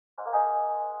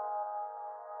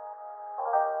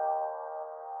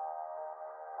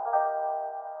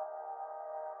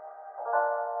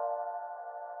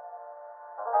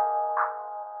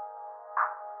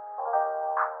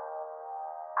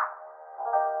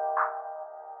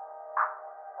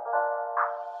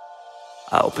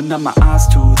I opened up my eyes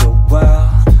to the world,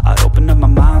 I opened up my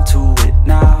mind to it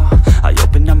now. I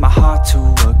opened up my heart to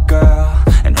a girl,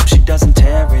 and hope she doesn't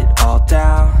tear it all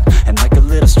down. And like a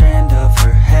little strand of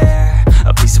her hair,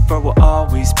 a piece of her will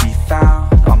always be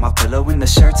found on my pillow in the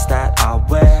shirts that I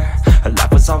wear. Her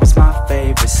laugh was always my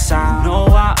favorite sound. You know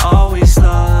I always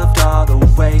loved all the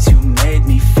ways you made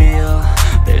me feel.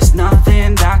 There's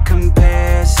nothing that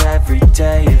compares, every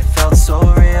day it felt so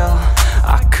real.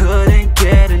 I couldn't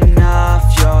get enough,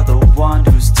 you're the one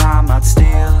whose time I'd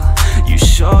steal. You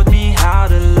showed me how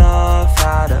to love,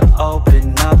 how to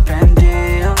open up and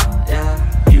deal,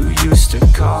 yeah. You used to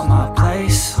call my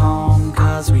place home,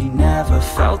 cause we never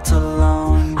felt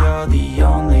alone. You're the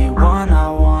only one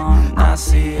I want, that's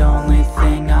the only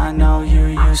thing I know.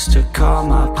 You used to call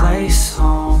my place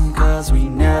home, cause we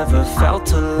never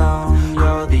felt alone.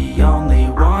 You're the only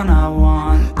one I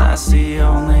want, that's the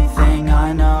only thing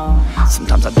I know.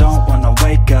 Sometimes I don't wanna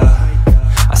wake up,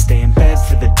 I stay in bed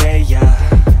for the day, yeah.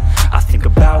 I think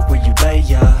about where you lay,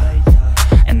 yeah,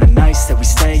 and the nights that we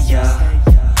stay, yeah.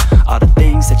 All the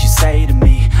things that you say to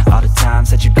me, all the times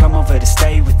that you'd come over to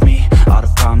stay with me, all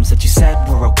the problems that you said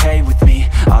were okay with me,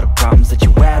 all the problems that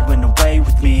you had went away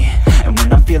with me. And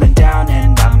when I'm feeling down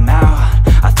and I'm out,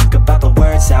 I think about the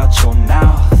words out your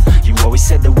mouth. You always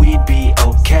said that we'd be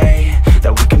okay,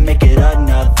 that we can make it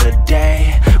another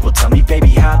day. Well, tell me, baby,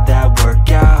 how'd that work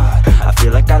out? I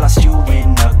feel like I lost you in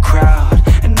a crowd,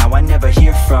 and now I never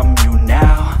hear from you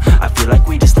now. I feel like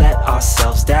we just let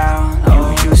ourselves down.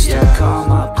 You used to call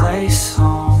my place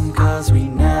home, cause we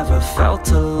never felt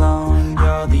alone.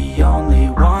 You're the only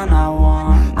one I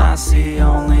want, that's the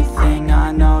only thing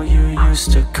I know. You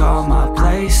used to call my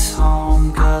place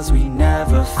home, cause we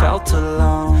never felt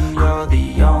alone. You're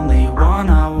the only one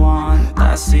I want,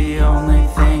 that's the only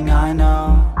thing I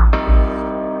know.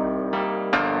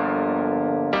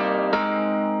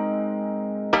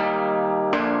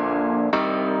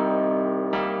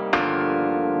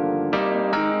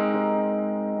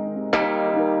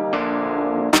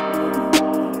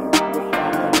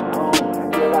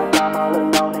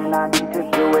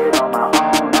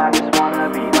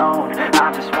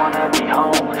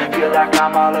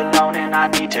 I'm all alone and I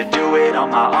need to do it on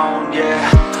my own,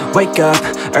 yeah. Wake up,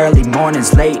 early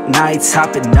mornings, late nights,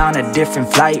 hopping on a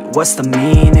different flight. What's the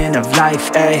meaning of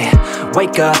life, ayy?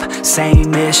 Wake up,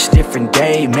 same-ish, different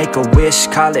day. Make a wish,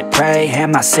 call it pray.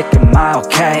 Am I sick, am I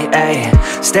okay,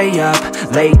 ayy? Stay up,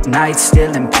 late nights,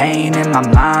 still in pain. In my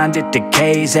mind it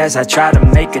decays as I try to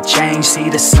make a change. See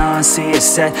the sun, see it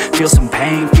set, feel some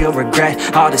pain, feel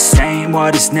regret. All the same,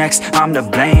 what is next? I'm to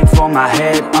blame for my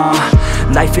head,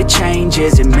 Life it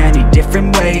changes in many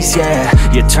different ways,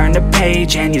 yeah. You turn the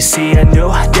page and you see a new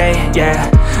day,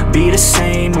 yeah. Be the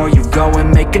same or you go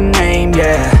and make a name,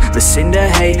 yeah. Listen to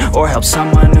hate or help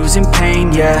someone who's in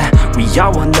pain, yeah. We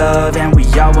all want love and we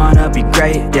all wanna be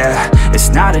great, yeah. It's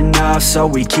not enough so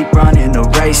we keep running a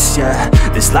race, yeah.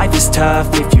 This life is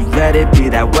tough if you let it be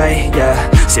that way,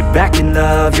 yeah. Sit back and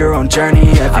love your own journey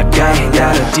every day. I got a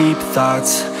lot of deep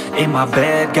thoughts in my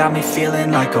bed, got me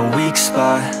feeling like a weak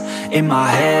spot in my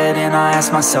head, and I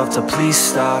ask myself to please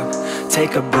stop.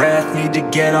 Take a breath, need to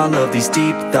get all of these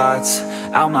deep thoughts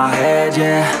out my head,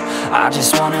 yeah. I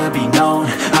just wanna be known,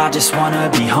 I just wanna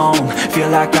be home. Feel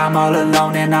like I'm all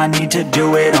alone and I need to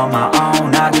do it on my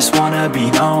own. I just wanna be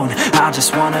known, I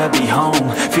just wanna be home.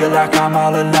 Feel like I'm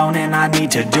all alone and I need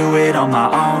to do it on my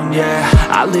own, yeah.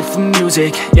 I live for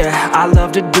music, yeah, I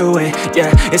love to do it,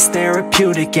 yeah. It's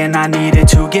therapeutic and I need it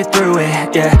to get through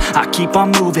it, yeah. I keep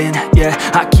on moving, yeah,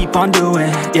 I keep on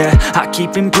doing, yeah. I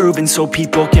keep improving so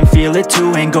people can feel it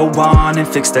too, and go on and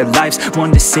fix their lives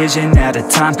one decision at a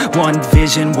time, one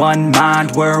vision, one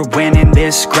mind. We're winning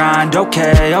this grind,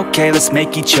 okay, okay, let's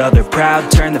make each other proud.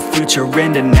 Turn the future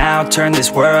into now, turn this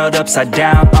world upside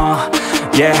down,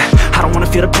 yeah. I don't wanna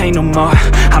feel the pain no more,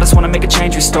 I just wanna make a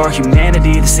change, restore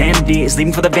humanity. The sanity is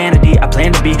leaving for the vanity. I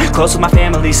plan to be close with my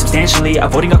family, substantially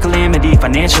avoiding all calamity.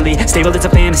 Financially stable, it's a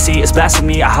fantasy, it's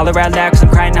blasphemy. I holler out loud cause I'm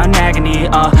crying out in agony,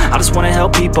 I just wanna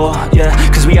help people, yeah.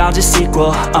 Cause we all just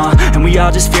equal, and we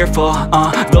all just fearful,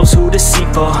 those who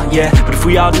deceitful, yeah. But if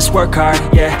we all just work hard,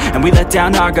 yeah, and we let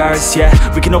down our guards, yeah,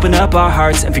 we can open up our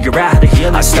hearts and figure out how to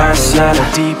heal ourselves. I got a lot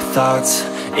of deep thoughts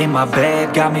in my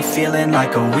bed, got me feeling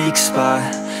like a weak spot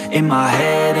in my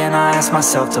head, and I ask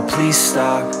myself to please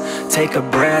stop. Take a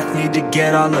breath, need to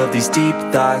get all of these deep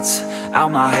thoughts out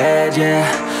my head, yeah.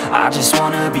 I just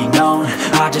wanna be known,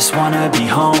 I just wanna be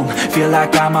home. Feel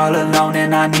like I'm all alone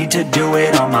and I need to do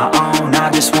it on my own. I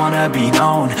just wanna be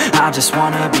known, I just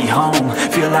wanna be home.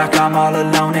 Feel like I'm all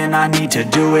alone and I need to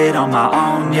do it on my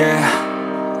own, yeah.